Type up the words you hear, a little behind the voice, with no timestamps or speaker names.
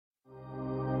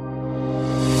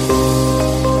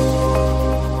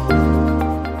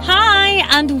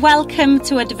and welcome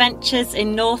to Adventures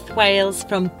in North Wales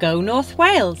from Go North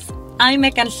Wales. I'm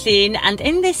Megan Llyn, and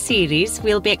in this series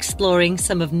we'll be exploring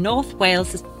some of North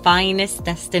Wales' finest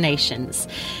destinations,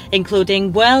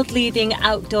 including world-leading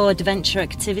outdoor adventure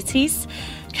activities,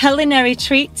 culinary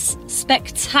treats,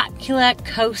 spectacular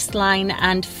coastline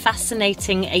and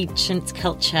fascinating ancient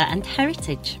culture and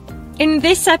heritage. In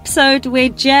this episode, we're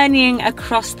journeying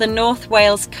across the North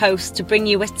Wales coast to bring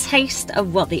you a taste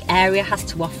of what the area has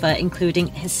to offer, including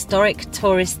historic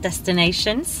tourist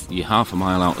destinations. You're half a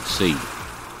mile out at sea,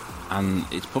 and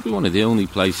it's probably one of the only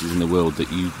places in the world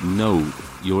that you know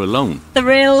you're alone.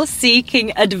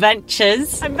 Thrill-seeking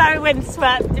adventures. I'm very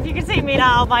windswept. If you can see me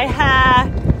now, my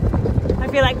hair, I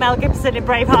feel like Mel Gibson in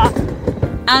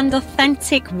Braveheart. And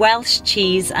authentic Welsh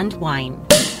cheese and wine.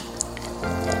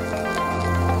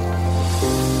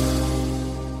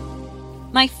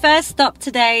 My first stop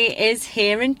today is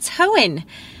here in Tywyn.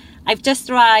 I've just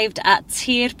arrived at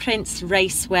Tir Prince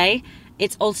Raceway.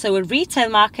 It's also a retail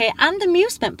market and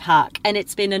amusement park, and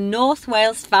it's been a North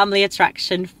Wales family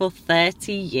attraction for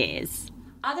 30 years.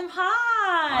 Adam,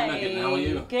 hi! Hi Megan, how are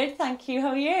you? Good, thank you.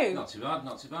 How are you? Not too bad,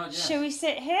 yeah. Shall we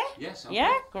sit here? Yes.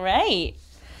 Yeah, great.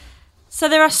 So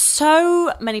there are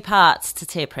so many parts to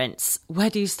Tir Prince. Where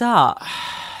do you start?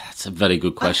 That's a very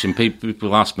good question.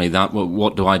 People ask me that. Well,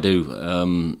 what do I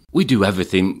do? We do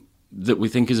everything that we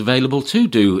think is available to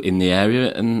do in the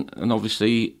area, and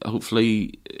obviously,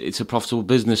 hopefully, it's a profitable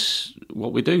business,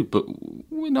 what we do, but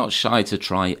we're not shy to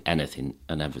try anything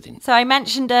and everything. So I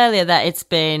mentioned earlier that it's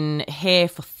been here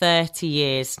for 30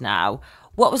 years now.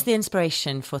 What was the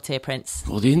inspiration for Tir Prince?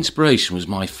 Well, the inspiration was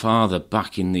my father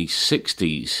back in the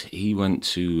 60s. He went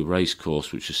to a race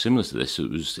course which was similar to this.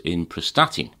 It was in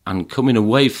Prestatyn. And coming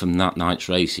away from that night's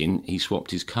racing, he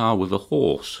swapped his car with a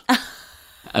horse.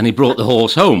 And he brought the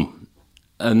horse home.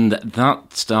 And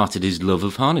that started his love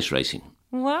of harness racing.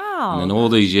 Wow. And then all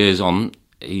these years on,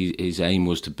 his aim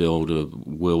was to build a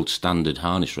world standard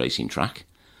harness racing track.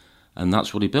 And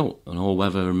that's what he built, an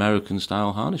all-weather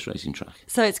American-style harness racing track.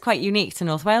 So it's quite unique to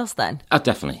North Wales then?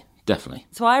 Definitely.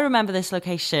 So I remember this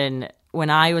location when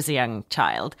I was a young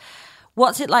child.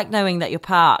 What's it like knowing that your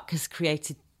park has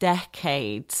created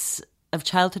decades of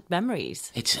childhood memories?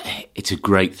 It's a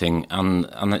great thing,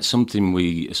 and it's something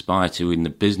we aspire to in the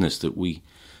business, that we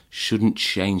shouldn't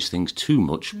change things too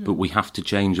much, but we have to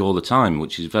change all the time,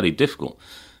 which is very difficult,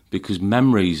 because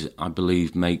memories, I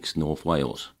believe, makes North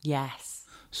Wales. Yes.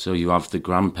 So you have the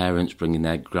grandparents bringing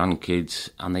their grandkids,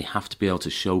 and they have to be able to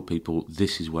show people,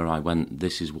 this is where I went,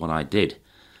 this is what I did.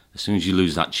 As soon as you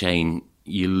lose that chain,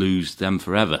 you lose them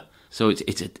forever. So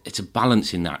it's a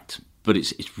balancing act, but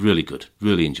it's really good.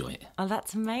 Really enjoy it. Oh,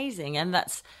 that's amazing. And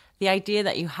that's the idea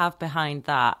that you have behind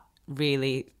that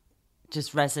really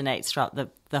just resonates throughout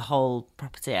the whole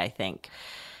property, I think.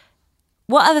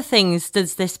 What other things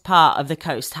does this part of the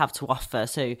coast have to offer?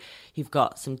 So you've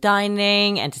got some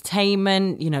dining,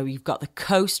 entertainment, you've got the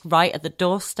coast right at the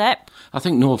doorstep. I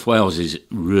think North Wales is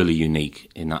really unique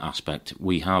in that aspect.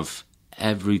 We have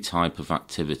every type of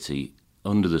activity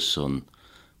under the sun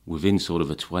within sort of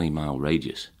a 20-mile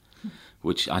radius,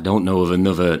 which I don't know of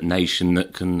another nation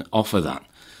that can offer that.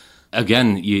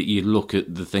 Again, you look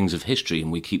at the things of history, and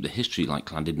we keep the history like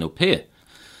Llandudno Pier.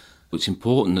 It's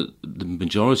important that the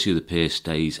majority of the pier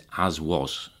stays as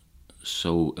was.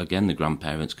 So, again, the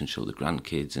grandparents can show the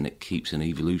grandkids, and it keeps an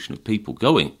evolution of people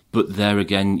going. But there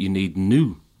again, you need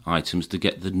new items to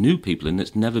get the new people in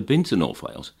that's never been to North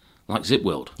Wales, like Zip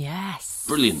World. Yes.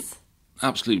 Brilliant.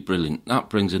 Absolutely brilliant. That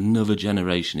brings another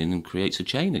generation in and creates a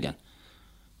chain again,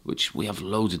 which we have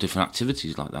loads of different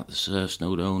activities like that. The surf,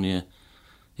 Snowdonia.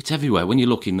 It's everywhere. When you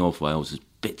look in North Wales, there's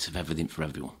bits of everything for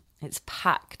everyone. It's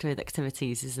packed with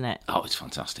activities, isn't it? Oh, it's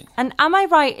fantastic. And am I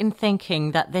right in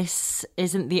thinking that this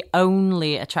isn't the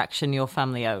only attraction your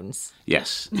family owns?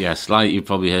 Yes. Like you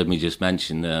probably heard me just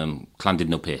mention,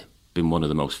 Llandudno Pier, been one of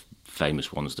the most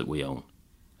famous ones that we own.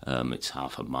 It's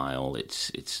half a mile. It's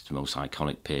the most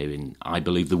iconic pier in, I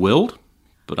believe, the world,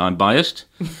 but I'm biased.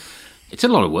 It's a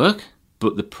lot of work,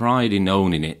 but the pride in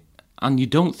owning it, and you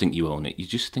don't think you own it, you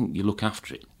just think you look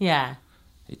after it. Yeah.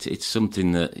 It's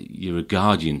something that you're a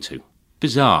guardian to.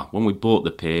 Bizarre. When we bought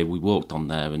the pier, we walked on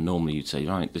there, and normally you'd say,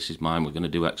 right, this is mine, we're going to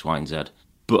do X, Y, and Z.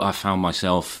 But I found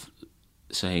myself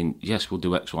saying, yes, we'll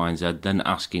do X, Y, and Z, then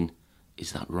asking,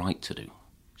 is that right to do?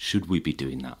 Should we be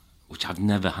doing that? Which I've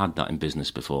never had that in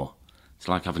business before. It's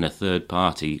like having a third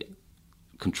party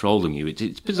controlling you.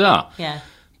 It's bizarre. Yeah.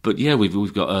 But yeah,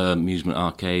 we've got amusement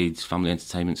arcades, family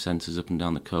entertainment centres up and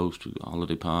down the coast. We've got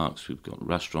holiday parks, we've got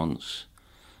restaurants.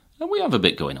 And we have a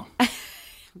bit going on.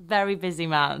 Very busy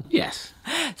man. Yes.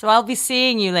 So I'll be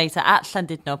seeing you later at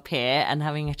Llandudno Pier and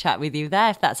having a chat with you there,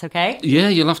 if that's okay. Yeah,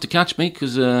 you'll have to catch me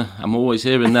because I'm always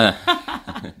here and there.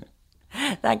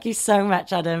 Thank you so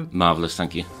much, Adam. Marvellous,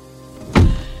 thank you.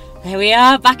 There we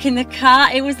are, back in the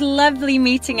car. It was lovely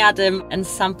meeting Adam and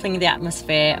sampling the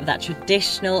atmosphere of that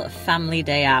traditional family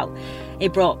day out.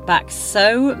 It brought back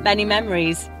so many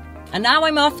memories. And now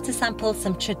I'm off to sample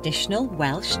some traditional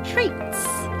Welsh treats.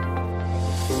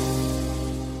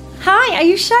 Hi, are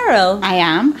you Cheryl? I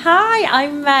am. Hi,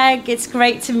 I'm Meg. It's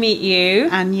great to meet you.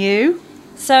 And you?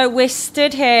 So we're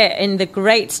stood here in the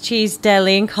Great Cheese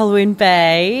Deli in Colwyn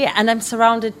Bay, and I'm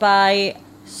surrounded by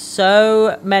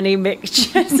so many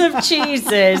mixtures of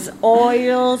cheeses,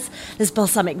 oils, there's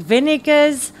balsamic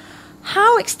vinegars.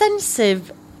 How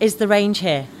extensive is the range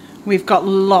here? We've got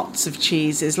lots of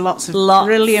cheeses, lots of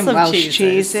brilliant Welsh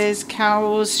cheeses,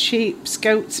 cows, sheep,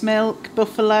 goat's milk,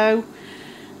 buffalo.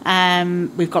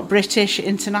 We've got British,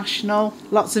 international,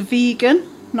 lots of vegan,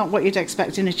 not what you'd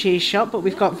expect in a cheese shop, but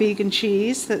we've got vegan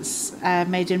cheese that's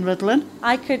made in Rhuddlan.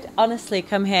 I could honestly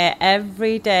come here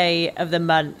every day of the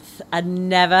month and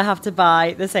never have to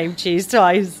buy the same cheese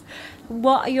twice.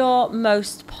 What are your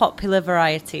most popular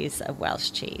varieties of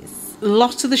Welsh cheese? A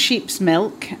lot of the sheep's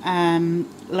milk,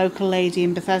 local lady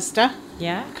in Bethesda,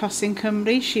 Cosyn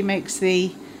Cymru, she makes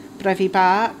the Brefi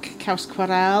Bark, Caws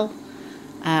Quarel,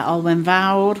 Olwen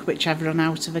Fawr, which I've run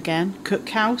out of again,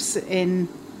 Cookhouse in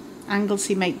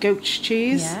Anglesey make goat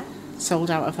cheese. Yeah.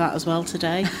 Sold out of that as well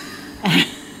today.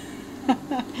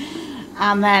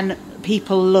 And then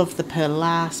people love the Pearl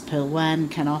Las, Pearl Wen,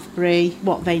 Cenarth Brie,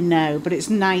 what they know, but it's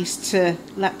nice to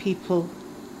let people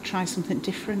try something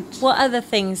different. What other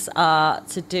things are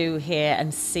to do here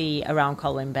and see around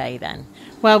Colwyn Bay then?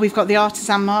 Well, we've got the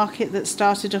artisan market that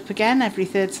started up again every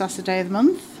third Saturday of the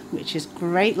month, which is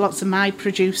great. Lots of my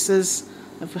producers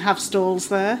have stalls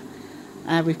there.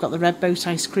 We've got the Red Boat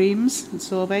ice creams and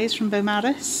sorbets from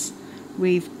Beaumaris.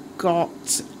 We've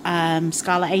got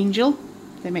Scarlet Angel.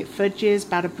 They make fudges,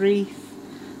 Barabreath,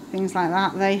 things like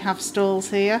that. They have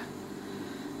stalls here.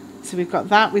 So we've got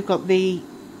that. We've got the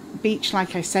beach,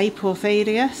 like I say,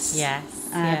 Porphyrius. Yes.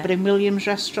 But in William's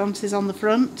restaurant is on the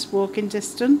front, walking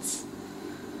distance.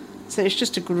 So it's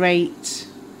just a great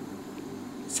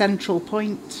central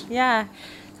point. Yeah.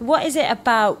 So what is it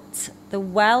about the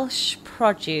Welsh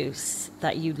produce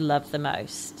that you love the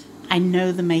most? I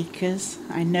know the makers.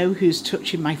 I know who's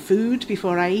touching my food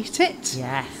before I eat it.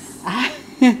 Yes.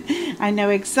 I know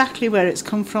exactly where it's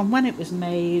come from, when it was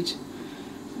made,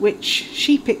 which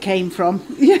sheep it came from.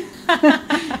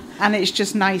 And it's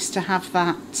just nice to have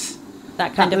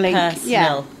that kind of link.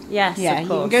 personal. Yes, yeah. Of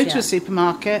course, you can go to a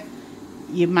supermarket,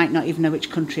 you might not even know which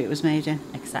country it was made in.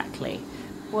 Exactly.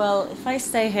 Well, if I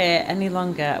stay here any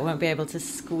longer, I won't be able to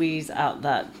squeeze out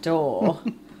that door.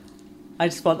 I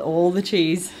just want all the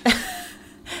cheese.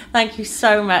 Thank you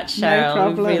so much, Cheryl. No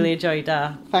problem. We really enjoyed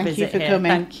our visit here.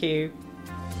 Coming. Thank you.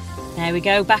 There we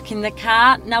go, back in the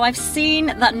car. Now, I've seen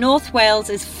that North Wales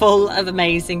is full of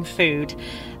amazing food,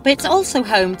 but it's also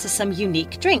home to some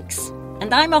unique drinks.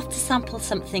 And I'm off to sample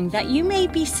something that you may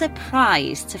be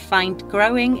surprised to find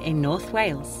growing in North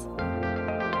Wales.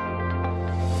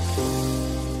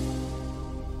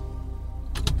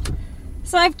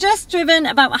 So I've just driven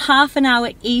about half an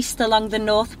hour east along the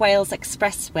North Wales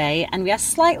Expressway, and we are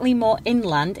slightly more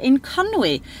inland in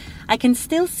Conwy. I can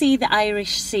still see the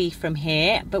Irish Sea from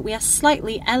here, but we are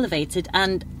slightly elevated,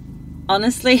 and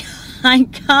honestly, I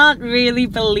can't really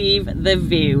believe the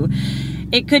view.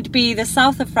 It could be the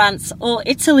south of France or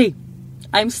Italy.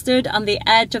 I'm stood on the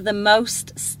edge of the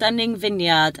most stunning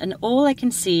vineyard, and all I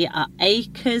can see are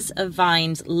acres of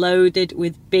vines loaded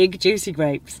with big juicy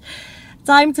grapes.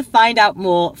 Time to find out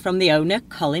more from the owner,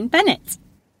 Colin Bennett.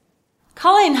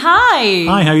 Colin, hi.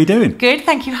 Hi, how are you doing? Good,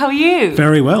 thank you. How are you?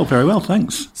 Very well,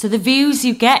 thanks. So the views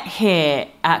you get here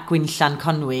at Gwyn Llan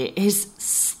Conwy is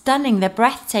stunning. They're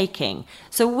breathtaking.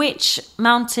 So which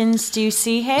mountains do you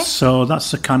see here? So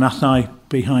that's the Carnathau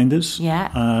behind us.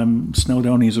 Yeah.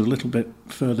 Snowdonia is a little bit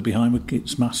further behind.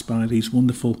 It's masked by these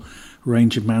wonderful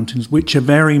range of mountains, which are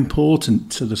very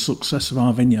important to the success of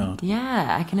our vineyard.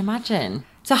 Yeah, I can imagine.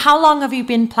 So how long have you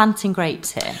been planting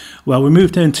grapes here? Well, we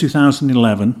moved here in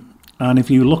 2011. And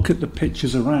if you look at the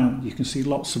pictures around, you can see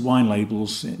lots of wine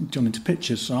labels done into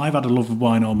pictures. So I've had a love of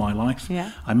wine all my life.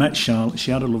 Yeah. I met Charlotte. She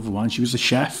had a love of wine. She was a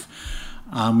chef.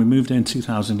 And we moved in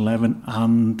 2011.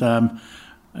 And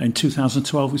in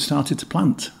 2012, we started to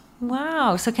plant.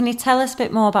 Wow. So can you tell us a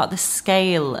bit more about the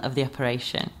scale of the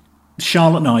operation?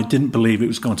 Charlotte and I didn't believe it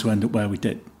was going to end up where we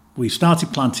did. We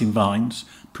started planting vines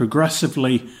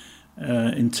progressively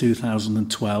in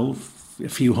 2012. a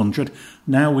few hundred.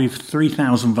 Now we've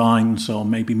 3,000 vines or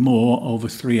maybe more over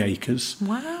 3 acres.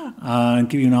 Wow. And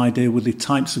give you an idea, with the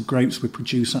types of grapes we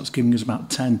produce, that's giving us about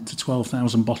 10 to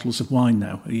 12,000 bottles of wine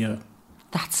now a year.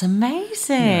 That's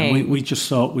amazing. Yeah, we just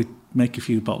thought we'd make a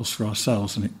few bottles for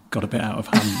ourselves, and it got a bit out of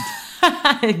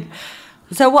hand.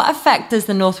 So what effect does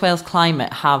the North Wales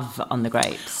climate have on the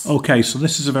grapes? Okay, so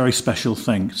this is a very special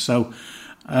thing. So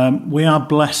we are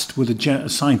blessed with a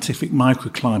scientific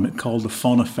microclimate called the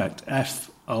FON effect,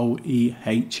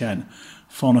 F-O-E-H-N,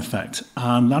 FON effect.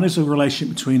 And that is a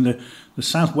relationship between the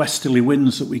southwesterly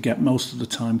winds that we get most of the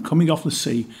time coming off the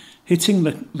sea, hitting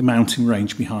the mountain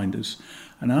range behind us.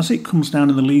 And as it comes down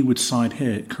in the leeward side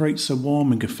here, it creates a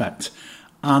warming effect.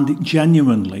 And it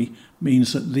genuinely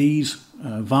means that these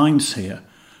vines here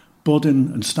bud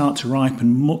and start to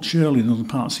ripen much earlier than other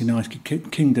parts of the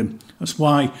United Kingdom. That's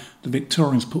why the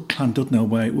Victorians put Llandudno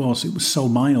where it was. It was so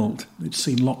mild. It's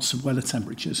seen lots of weather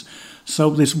temperatures. So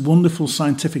this wonderful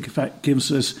scientific effect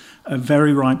gives us a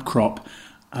very ripe crop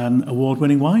and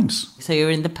award-winning wines. So you're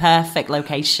in the perfect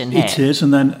location here. It is,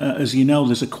 and then, as you know,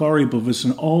 there's a quarry above us,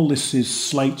 and all this is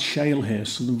slate shale here.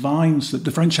 So the vines,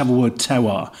 the French have a word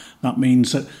terroir. That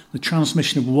means that the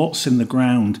transmission of what's in the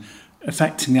ground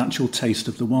affecting the actual taste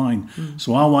of the wine.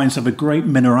 So our wines have a great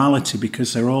minerality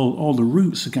because they're all the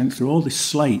roots are going through all this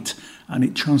slate, and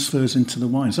it transfers into the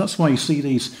wines. That's why you see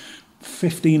these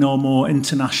 15 or more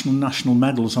international national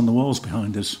medals on the walls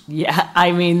behind us. Yeah,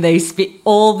 I mean,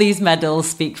 all these medals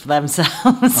speak for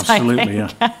themselves. Absolutely,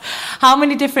 yeah. How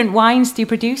many different wines do you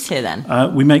produce here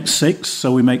then? We make 6,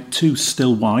 so we make 2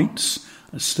 still whites,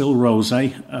 a still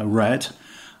rosé, a red,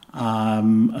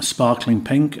 a sparkling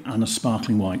pink, and a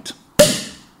sparkling white.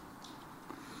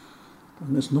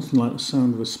 And there's nothing like the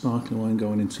sound of a sparkling wine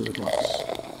going into the glass.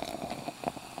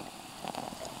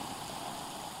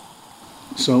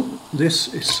 So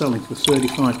this is selling for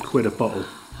 35 quid a bottle.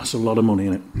 That's a lot of money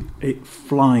in it. It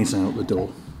flies out the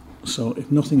door. So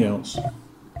if nothing else,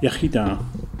 Iechyd da.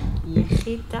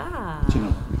 Iechyd da. Do you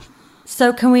know?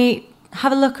 So can we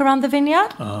have a look around the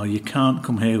vineyard? Oh, you can't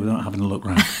come here without having a look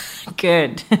round.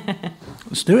 Good.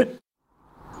 Let's do it.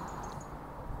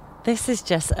 This is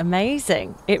just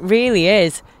amazing. It really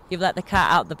is. You've let the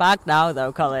cat out the bag now,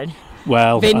 though, Colin.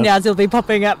 Well, vineyards will be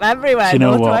popping up everywhere in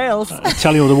North Wales. I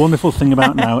tell you what, the wonderful thing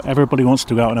about now, everybody wants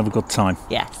to go out and have a good time.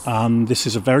 Yes. And this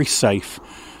is a very safe,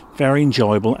 very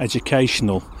enjoyable,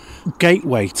 educational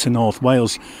gateway to North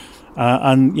Wales.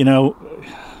 And, you know,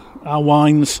 our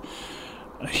wines,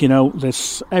 you know,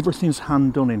 everything's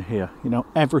hand done in here. You know,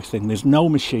 everything. There's no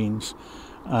machines.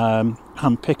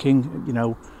 Hand picking, you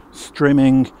know,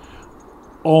 strimming.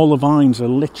 All the vines are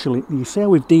literally, you see how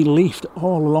we've de-leafed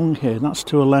all along here. That's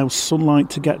to allow sunlight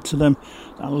to get to them.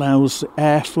 That allows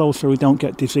airflow so we don't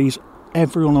get disease.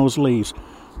 Every one of those leaves,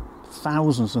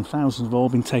 thousands and thousands have all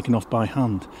been taken off by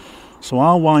hand. So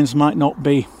our wines might not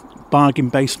be bargain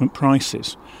basement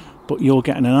prices, but you're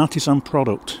getting an artisan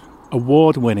product,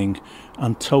 award-winning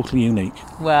and totally unique.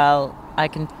 Well, I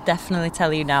can definitely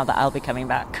tell you now that I'll be coming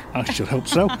back. I should hope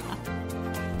so.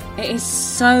 It is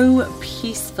so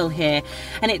peaceful here,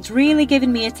 and it's really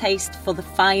given me a taste for the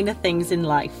finer things in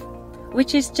life,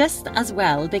 which is just as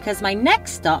well because my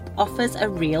next stop offers a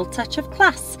real touch of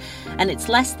class, and it's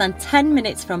less than 10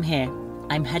 minutes from here.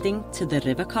 I'm heading to the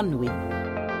River Conwy.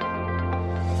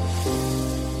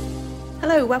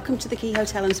 Hello, welcome to the Key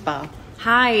Hotel and Spa.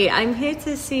 Hi, I'm here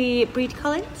to see Breed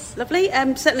Collins. Lovely,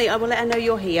 certainly I will let her know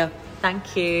you're here.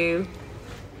 Thank you.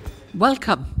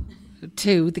 Welcome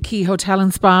to the Key Hotel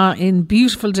and Spa in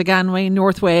beautiful Deganwy,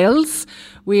 North Wales.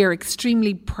 We are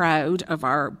extremely proud of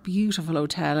our beautiful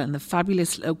hotel and the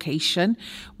fabulous location.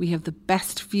 We have the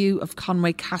best view of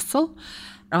Conwy Castle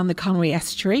on the Conwy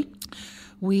estuary.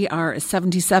 We are a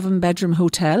 77-bedroom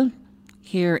hotel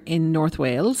here in North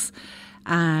Wales.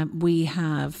 We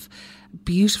have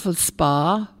beautiful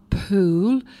spa,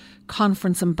 pool,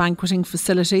 conference and banqueting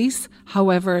facilities.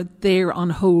 However, they're on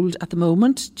hold at the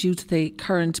moment due to the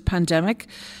current pandemic.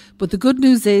 But the good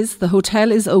news is the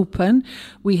hotel is open.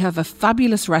 We have a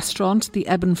fabulous restaurant, the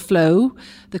Ebb and Flow,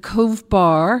 the Cove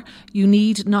Bar. You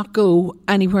need not go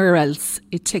anywhere else.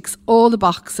 It ticks all the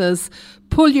boxes.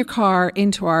 Pull your car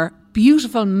into our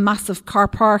beautiful, massive car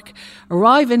park,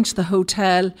 arrive into the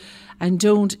hotel, and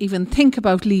don't even think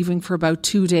about leaving for about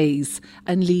 2 days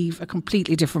and leave a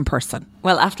completely different person.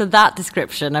 Well, after that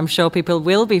description, I'm sure people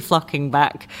will be flocking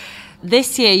back.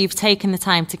 This year, you've taken the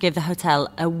time to give the hotel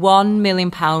a £1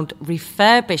 million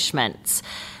refurbishment.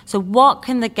 So what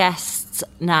can the guests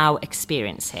now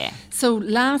experience here? So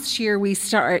last year we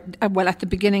started, at the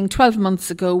beginning, 12 months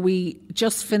ago, we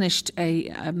just finished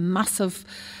a massive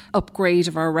upgrade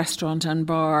of our restaurant and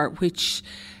bar, which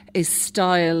is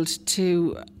styled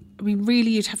to... I mean, really,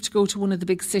 you'd have to go to one of the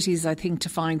big cities, I think, to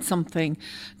find something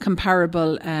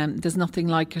comparable. There's nothing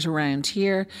like it around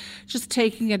here. Just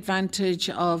taking advantage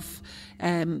of,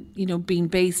 being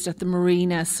based at the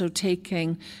marina, so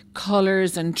taking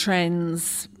colours and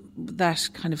trends, that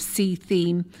kind of sea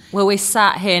theme. Well, we're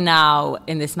sat here now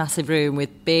in this massive room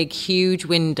with big, huge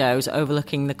windows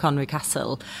overlooking the Conwy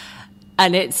Castle.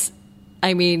 And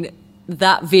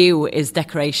that view is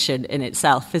decoration in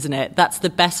itself, isn't it? That's the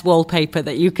best wallpaper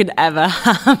that you can ever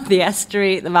have. The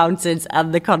estuary, the mountains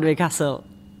and the Conwy Castle.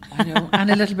 I know,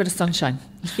 and a little bit of sunshine.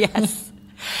 Yes.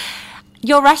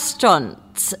 Your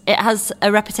restaurant, it has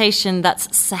a reputation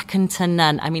that's second to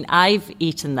none. I mean, I've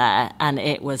eaten there and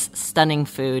it was stunning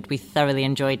food. We thoroughly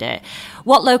enjoyed it.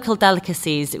 What local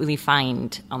delicacies will you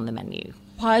find on the menu?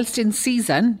 Whilst in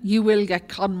season, you will get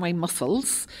Conwy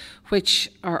mussels,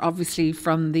 which are obviously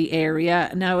from the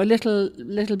area. Now, a little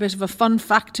bit of a fun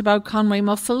fact about Conwy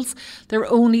mussels,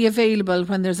 they're only available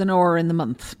when there's an hour in the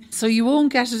month. So you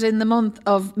won't get it in the month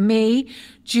of May,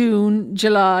 June,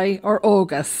 July or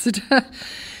August.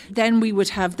 Then we would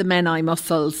have the Menai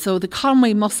mussels. So the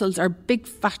Conwy mussels are big,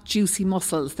 fat, juicy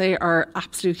mussels. They are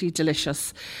absolutely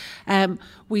delicious.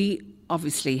 We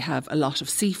obviously have a lot of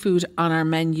seafood on our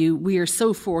menu. We are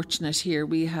so fortunate here.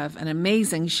 We have an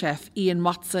amazing chef. Ian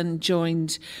Watson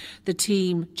joined the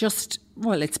team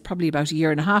it's probably about a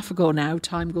year and a half ago now.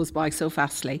 Time goes by so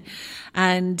fastly.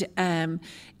 And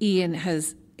Ian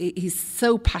he's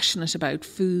so passionate about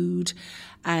food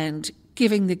and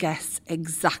giving the guests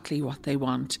exactly what they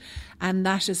want. And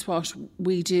that is what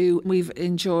we do. We've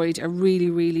enjoyed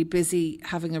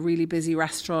having a really busy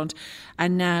restaurant.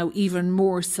 And now even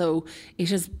more so,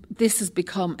 this has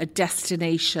become a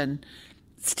destination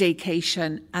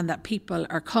staycation, and that people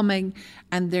are coming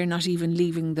and they're not even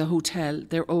leaving the hotel.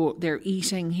 They're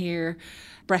eating here,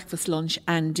 breakfast, lunch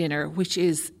and dinner, which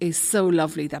is so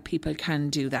lovely that people can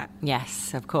do that.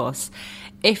 Yes, of course.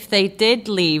 If they did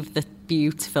leave the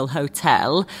beautiful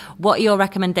hotel, what are your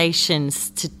recommendations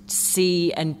to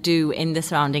see and do in the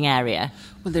surrounding area?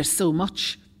 Well, there's so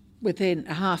much within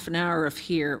a half an hour of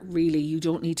here, really. You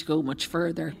don't need to go much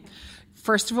further.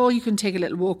 First of all, you can take a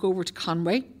little walk over to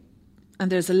Conwy,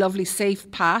 and there's a lovely safe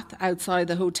path outside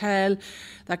the hotel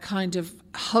that kind of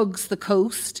hugs the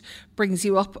coast, brings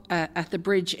you up at the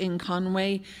bridge in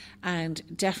Conwy, and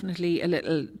definitely a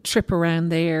little trip around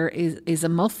there is a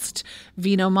must.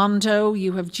 Vino Mondo,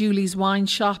 you have Julie's Wine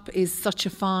Shop, is such a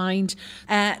find.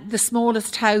 The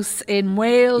smallest house in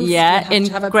Wales. Yeah, in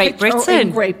Great Britain.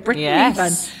 In Great Britain,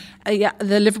 yes. Even.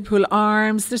 The Liverpool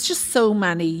Arms. There's just so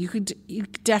many. You could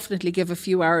definitely give a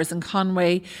few hours in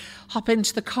Conwy. Hop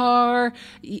into the car.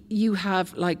 You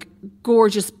have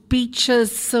gorgeous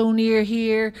beaches so near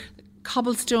here.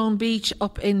 Cobblestone Beach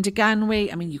up in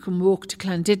Deganwy. I mean, you can walk to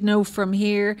Llandudno from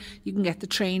here. You can get the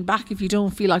train back if you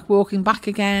don't feel like walking back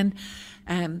again.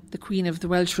 The Queen of the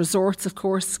Welsh Resorts, of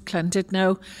course,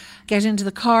 Llandudno. Get into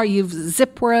the car. You've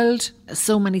Zip World.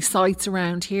 So many sites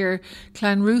around here.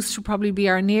 Clanroost will probably be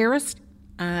our nearest.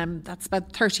 That's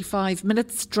about 35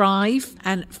 minutes drive,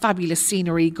 and fabulous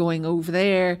scenery going over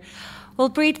there. Well,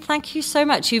 Breed, thank you so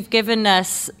much. You've given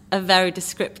us a very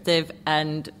descriptive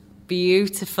and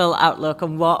beautiful outlook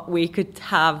on what we could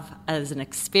have as an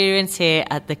experience here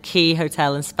at the Key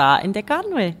Hotel and Spa in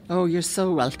Deganwy. Oh, you're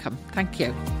so welcome. Thank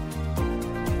you.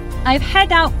 I've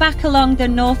head out back along the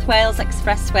North Wales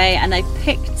Expressway, and I've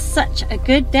picked such a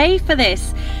good day for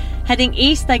this. Heading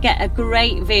east, I get a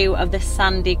great view of the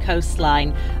sandy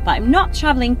coastline, but I'm not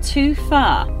travelling too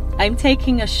far. I'm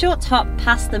taking a short hop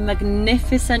past the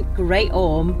magnificent Great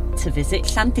Orme to visit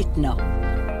Llandudno.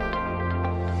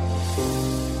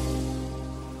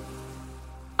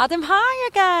 Adam, hi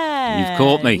again. You've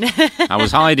caught me. I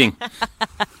was hiding.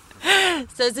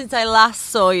 So since I last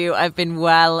saw you, I've been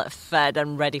well fed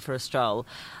and ready for a stroll.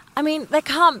 I mean, there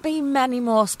can't be many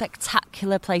more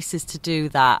spectacular places to do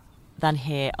that than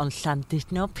here on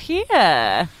Llandudno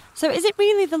Pier. So is it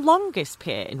really the longest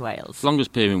pier in Wales?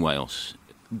 Longest pier in Wales,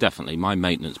 definitely. My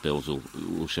maintenance bills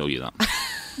will show you that.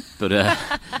 But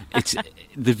it's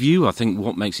the view, I think,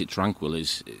 what makes it tranquil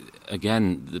is,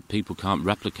 again, the people can't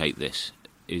replicate this,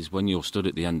 is when you're stood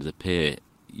at the end of the pier,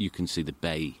 you can see the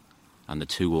bay and the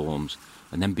two Ormes,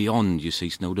 and then beyond you see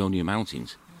Snowdonia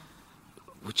Mountains,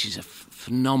 which is a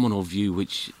phenomenal view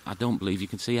which I don't believe you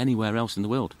can see anywhere else in the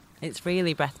world. It's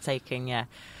really breathtaking, yeah.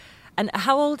 And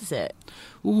how old is it?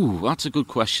 Ooh, that's a good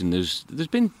question. There's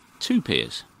been two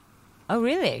piers. Oh,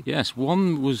 really? Yes,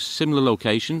 one was similar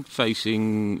location,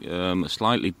 facing a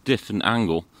slightly different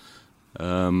angle.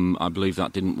 I believe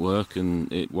that didn't work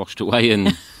and it washed away,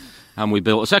 and we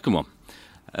built a second one.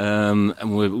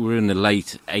 And we're in the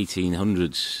late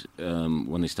 1800s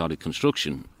when they started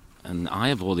construction. And I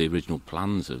have all the original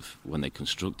plans of when they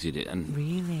constructed it. And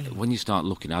Really? when you start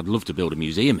looking, I'd love to build a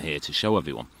museum here to show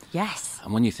everyone. Yes.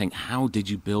 And when you think, how did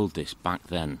you build this back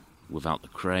then without the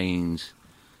cranes,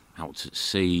 out at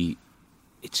sea?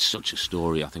 It's such a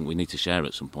story I think we need to share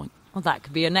at some point. Well, that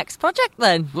could be your next project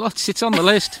then. Well, it's on the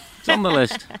list. It's on the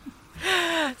list.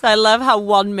 So I love how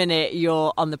 1 minute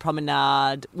you're on the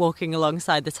promenade, walking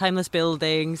alongside the timeless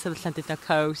buildings of the Llandudno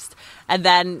coast, and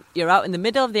then you're out in the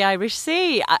middle of the Irish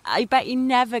Sea. I bet you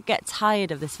never get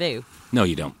tired of this view. No,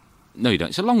 you don't. No, you don't.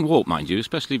 It's a long walk, mind you,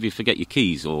 especially if you forget your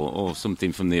keys or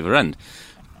something from the other end.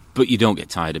 But you don't get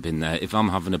tired of being there. If I'm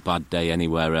having a bad day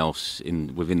anywhere else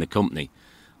within the company,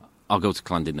 I'll go to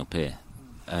Llandudno Pier,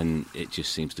 and it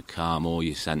just seems to calm all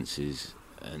your senses,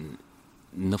 and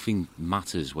nothing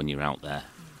matters when you're out there,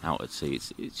 out at sea.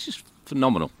 It's just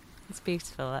phenomenal. It's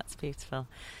beautiful, that's beautiful.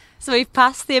 So we've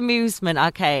passed the amusement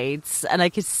arcades, and I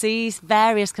could see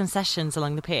various concessions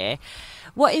along the pier.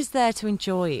 What is there to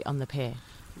enjoy on the pier?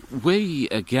 We,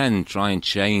 again, try and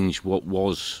change what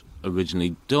was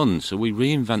originally done, so we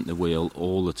reinvent the wheel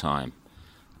all the time.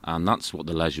 And that's what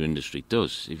the leisure industry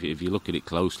does. If you look at it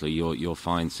closely, you'll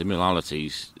find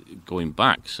similarities going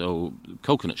back. So,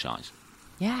 coconut shies.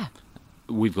 Yeah.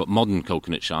 We've got modern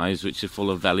coconut shies, which are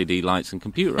full of LED lights and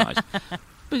computerised.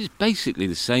 But it's basically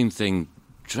the same thing,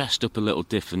 dressed up a little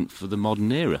different for the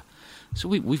modern era. So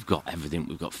we've got everything.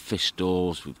 We've got fish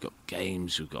stores, we've got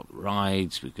games, we've got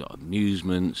rides, we've got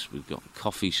amusements, we've got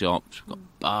coffee shops, we've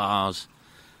got bars.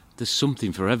 There's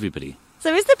something for everybody.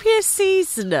 So is the pier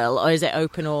seasonal, or is it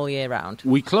open all year round?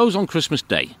 We close on Christmas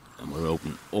Day, and we're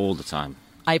open all the time.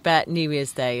 I bet New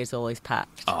Year's Day is always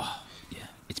packed. Oh, yeah.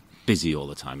 It's busy all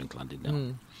the time in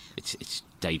Llandudno. It's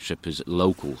day trippers,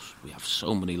 locals. We have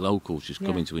so many locals just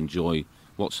coming to enjoy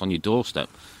what's on your doorstep,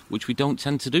 which we don't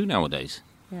tend to do nowadays.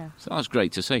 Yeah. So that's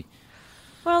great to see.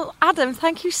 Well, Adam,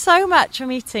 thank you so much for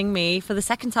meeting me for the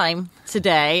second time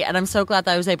today, and I'm so glad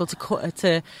that I was able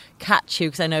to catch you,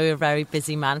 because I know you're a very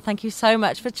busy man. Thank you so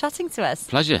much for chatting to us.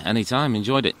 Pleasure, anytime.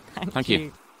 Enjoyed it. Thank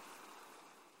you.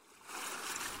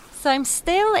 So I'm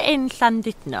still in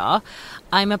Llandudno.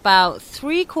 I'm about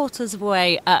 3/4 of the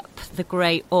way up the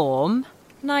Great Orme.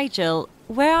 Nigel,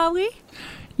 where are we?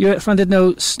 You're at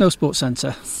Llandudno Snow Sports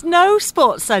Centre. Snow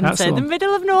Sports Centre, in the one.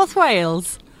 middle of North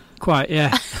Wales. Quite,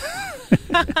 yeah.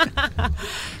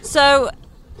 So,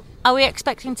 are we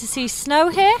expecting to see snow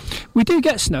here? We do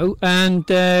get snow, and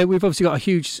we've obviously got a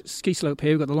huge ski slope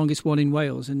here. We've got the longest one in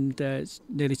Wales, and it's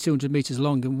nearly 200 metres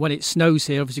long. And when it snows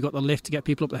here, obviously got the lift to get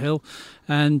people up the hill.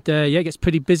 And it gets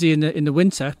pretty busy in the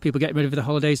winter. People get ready for the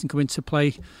holidays and come in to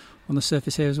play on the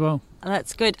surface here as well.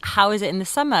 That's good. How is it in the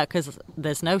summer? Because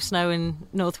there's no snow in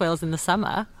North Wales in the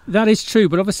summer. That is true,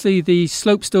 but obviously the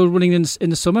slope's still running in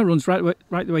the summer, runs right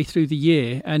the way through the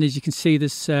year, and as you can see,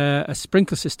 there's a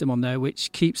sprinkler system on there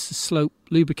which keeps the slope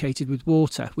lubricated with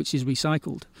water, which is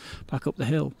recycled back up the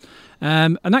hill,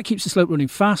 and that keeps the slope running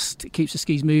fast. It keeps the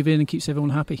skis moving and keeps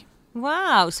everyone happy.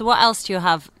 Wow! So what else do you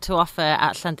have to offer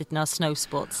at Llandudno Snow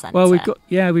Sports Centre? Well, we've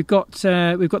got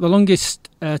the longest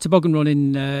toboggan run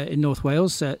in North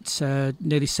Wales at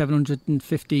nearly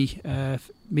 750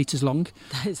 metres long.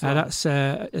 That is long.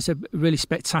 It's a really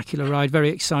spectacular ride, very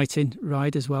exciting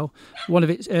ride as well.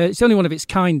 It's the only one of its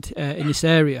kind in this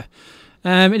area.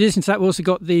 In addition to that, we've also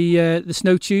got the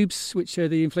snow tubes, which are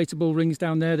the inflatable rings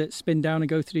down there that spin down and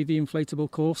go through the inflatable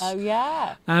course. Oh,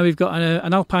 yeah. And we've got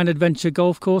an Alpine Adventure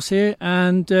golf course here,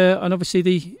 and obviously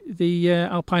the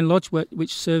Alpine Lodge,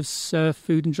 which serves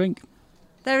food and drink.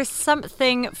 There is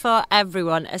something for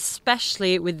everyone,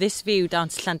 especially with this view down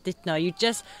to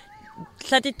Llandudno.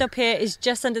 Llandudno Pier is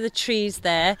just under the trees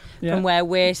there from where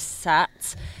we're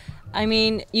sat. I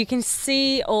mean, you can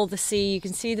see all the sea, you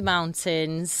can see the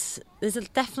mountains. There's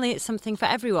definitely something for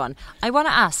everyone. I want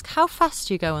to ask, how fast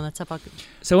do you go on the toboggan?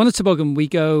 So on the toboggan, we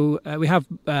have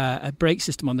a brake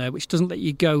system on there which doesn't let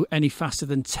you go any faster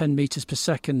than 10 metres per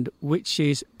second, which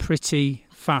is pretty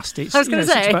fast. It's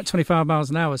about 25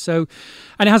 miles an hour. So,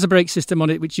 and it has a brake system on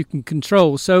it which you can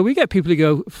control. So we get people who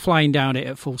go flying down it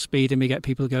at full speed, and we get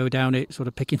people who go down it sort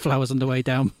of picking flowers on the way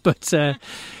down. But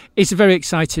it's a very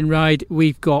exciting ride.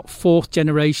 We've got fourth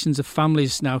generations of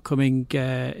families now coming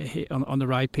on the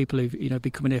ride. People who've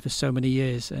been coming here for so many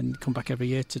years and come back every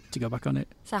year to go back on it.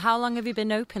 So how long have you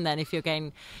been open then, if you're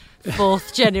getting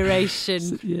fourth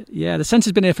generation? Yeah, the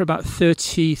centre's been here for about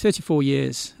 34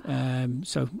 years,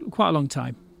 so quite a long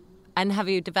time. And have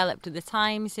you developed with the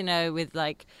times, with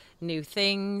like new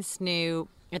things, new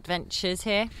adventures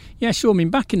here? Yeah, sure. I mean,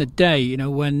 back in the day,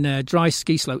 when dry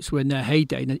ski slopes were in their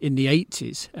heyday in the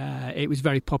 80s, it was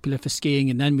very popular for skiing,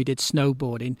 and then we did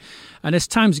snowboarding. And as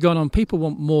time's gone on, people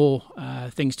want more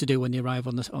things to do when they arrive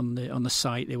on the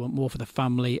site. They want more for the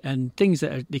family and things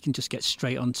that they can just get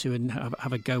straight onto and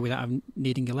have a go without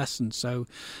needing a lesson. So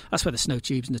that's where the snow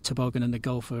tubes and the toboggan and the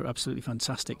golf are absolutely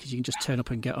fantastic, because you can just turn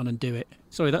up and get on and do it.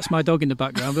 Sorry, that's my dog in the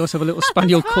background. We also have a little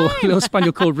spaniel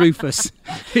called Rufus.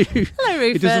 Hello,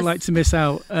 Rufus. He doesn't like to miss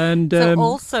out. And so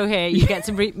also here you get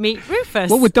to meet Rufus.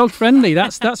 Well, we're dog friendly.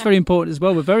 That's very important as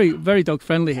well. We're very, very dog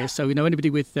friendly here. So anybody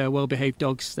with well-behaved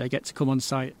dogs, they get to come on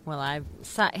site. Well, I've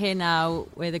sat here now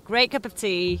with a great cup of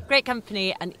tea, great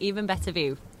company, and even better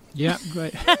view. Yeah,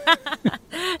 great.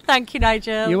 Thank you,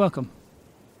 Nigel. You're welcome.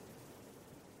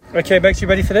 Okay, Bex, you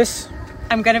ready for this?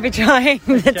 I'm going to be trying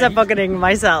the tobogganing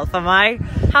myself, am I?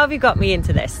 How have you got me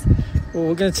into this? Well,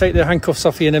 we're going to take the handcuffs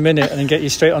off you in a minute and then get you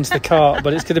straight onto the cart,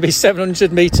 but it's going to be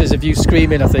 700 metres of you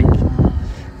screaming, I think.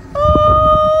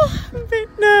 Oh, I'm a bit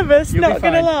nervous, not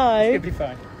going to lie. You'll be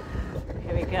fine.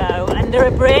 Here we go, under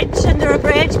a bridge,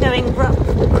 going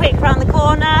quick round the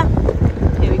corner.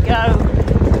 Here we go.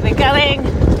 We're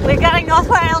going North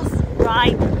Wales.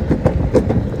 Right.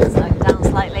 Slow down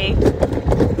slightly.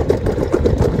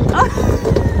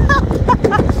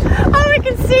 Oh, we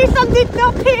can see something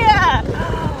up here.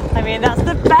 I mean, that's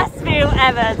the best view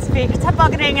ever, to be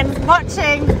tobogganing and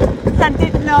watching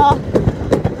Llandudno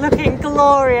looking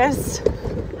glorious.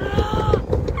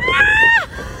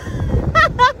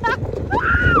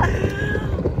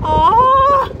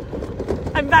 Oh,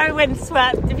 I'm very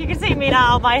windswept. If you can see me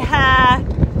now, my hair,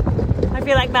 I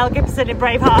feel like Mel Gibson in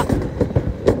Braveheart.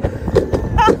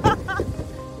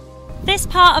 This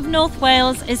part of North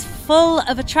Wales is full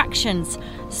of attractions,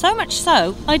 so much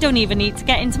so I don't even need to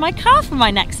get into my car for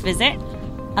my next visit.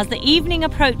 As the evening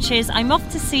approaches, I'm off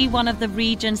to see one of the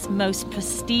region's most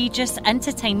prestigious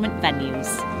entertainment venues.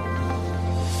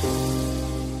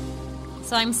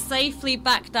 So I'm safely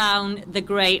back down the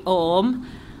Great Orme.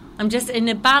 I'm just in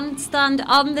a bandstand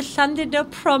on the Llandudno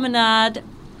Promenade,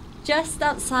 just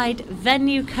outside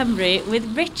Venue Cymru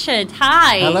with Richard.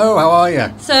 Hi. Hello, how are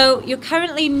you? So you're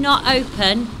currently not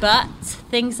open, but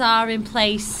things are in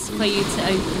place for you to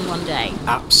open one day.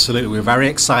 Absolutely, we're very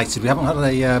excited. We haven't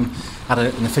had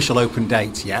an official open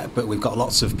date yet, but we've got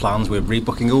lots of plans. We're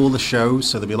rebooking all the shows,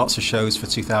 so there'll be lots of shows for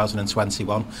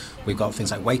 2021. We've got things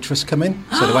like Waitress coming,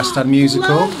 so the West End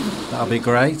musical, that'll be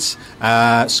great.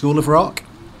 School of Rock,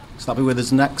 so that'll be with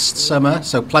us next summer.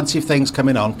 So plenty of things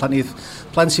coming on, plenty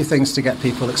of things to get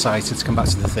people excited to come back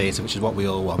to the theatre, which is what we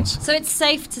all want. So it's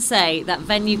safe to say that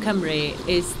Venue Cymru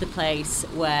is the place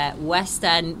where West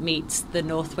End meets the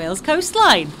North Wales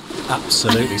coastline.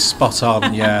 Absolutely, spot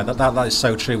on, yeah, that is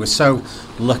so true. We're so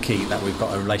lucky that we've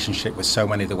got a relationship with so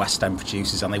many of the West End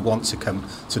producers, and they want to come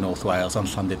to North Wales and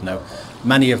Llandudno.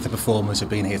 Many of the performers have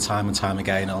been here time and time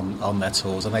again on their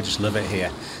tours, and they just love it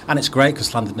here. And it's great because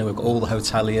Llandudno, we've got all the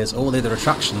hoteliers, all the other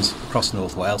attractions across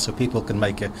North Wales, so people can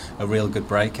make a real good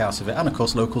break out of it, and of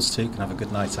course locals too can have a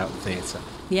good night out at the theatre.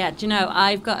 Yeah, do you know,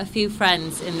 I've got a few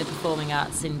friends in the performing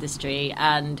arts industry,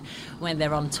 and when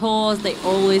they're on tours they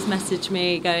always message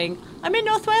me going, I'm in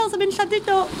North Wales, I'm in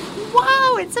Llandudno,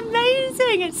 wow, it's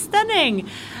amazing, it's stunning.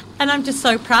 And I'm just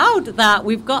so proud that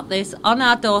we've got this on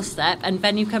our doorstep, and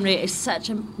Venue Cymru is such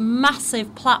a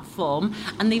massive platform,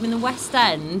 and even the West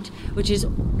End, which is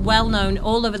well known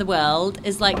all over the world,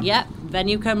 is like, yep,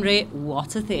 Venue Cymru,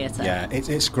 what a theatre. Yeah,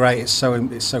 it's great. It's so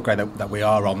great that we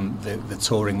are on the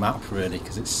touring map, really,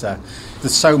 because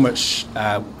there's so much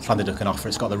Llandudno can offer.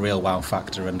 It's got the real wow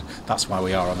factor, and that's why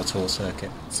we are on the tour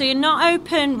circuit. So you're not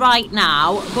open right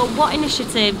now, but what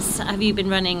initiatives have you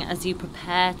been running as you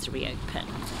prepare to reopen?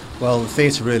 Well, the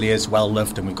theatre really is well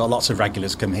loved, and we've got lots of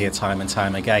regulars come here time and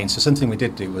time again. So something we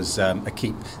did do was a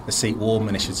Keep the Seat Warm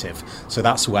initiative. So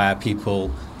that's where people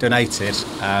donated,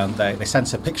 and they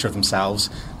sent a picture of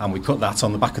themselves, and we put that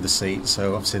on the back of the seat.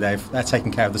 So obviously they're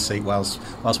taking care of the seat whilst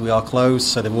we are closed,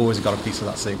 so they've always got a piece of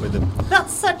that seat with them.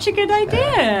 That's such a good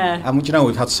idea. And you know,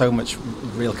 we've had so much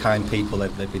real kind people.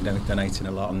 They've been donating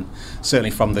a lot, and certainly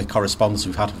from the correspondence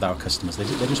we've had with our customers, they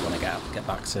just want to get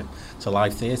back to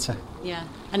live theatre. Yeah,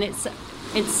 and it's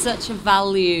such a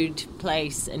valued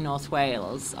place in North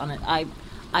Wales.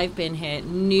 I've been here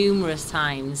numerous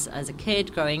times as a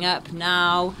kid, growing up,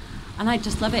 now, and I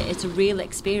just love it. It's a real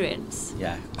experience.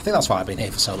 Yeah, I think that's why I've been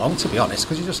here for so long, to be honest,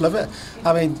 because you just love it.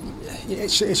 I mean,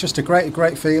 it's just a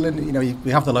great feeling. You know,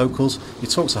 we have the locals, you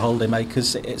talk to holiday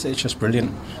makers, it's just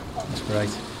brilliant. It's great.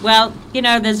 Well, you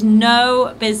know, there's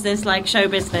no business like show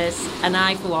business, and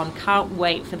I, for one, can't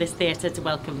wait for this theatre to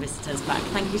welcome visitors back.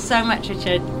 Thank you so much,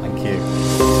 Richard. Thank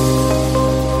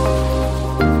you.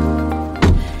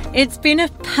 It's been a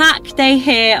packed day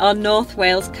here on North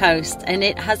Wales coast and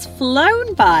it has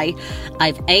flown by.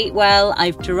 I've ate well,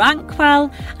 I've drank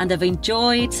well, and I've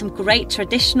enjoyed some great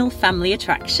traditional family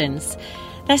attractions.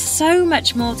 There's so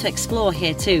much more to explore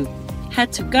here too.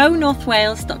 Head to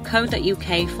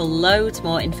gonorthwales.co.uk for loads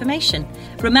more information.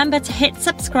 Remember to hit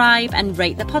subscribe and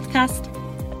rate the podcast.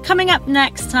 Coming up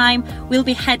next time, we'll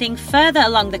be heading further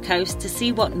along the coast to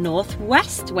see what North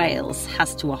West Wales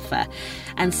has to offer.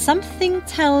 And something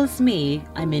tells me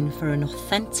I'm in for an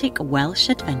authentic Welsh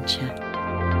adventure.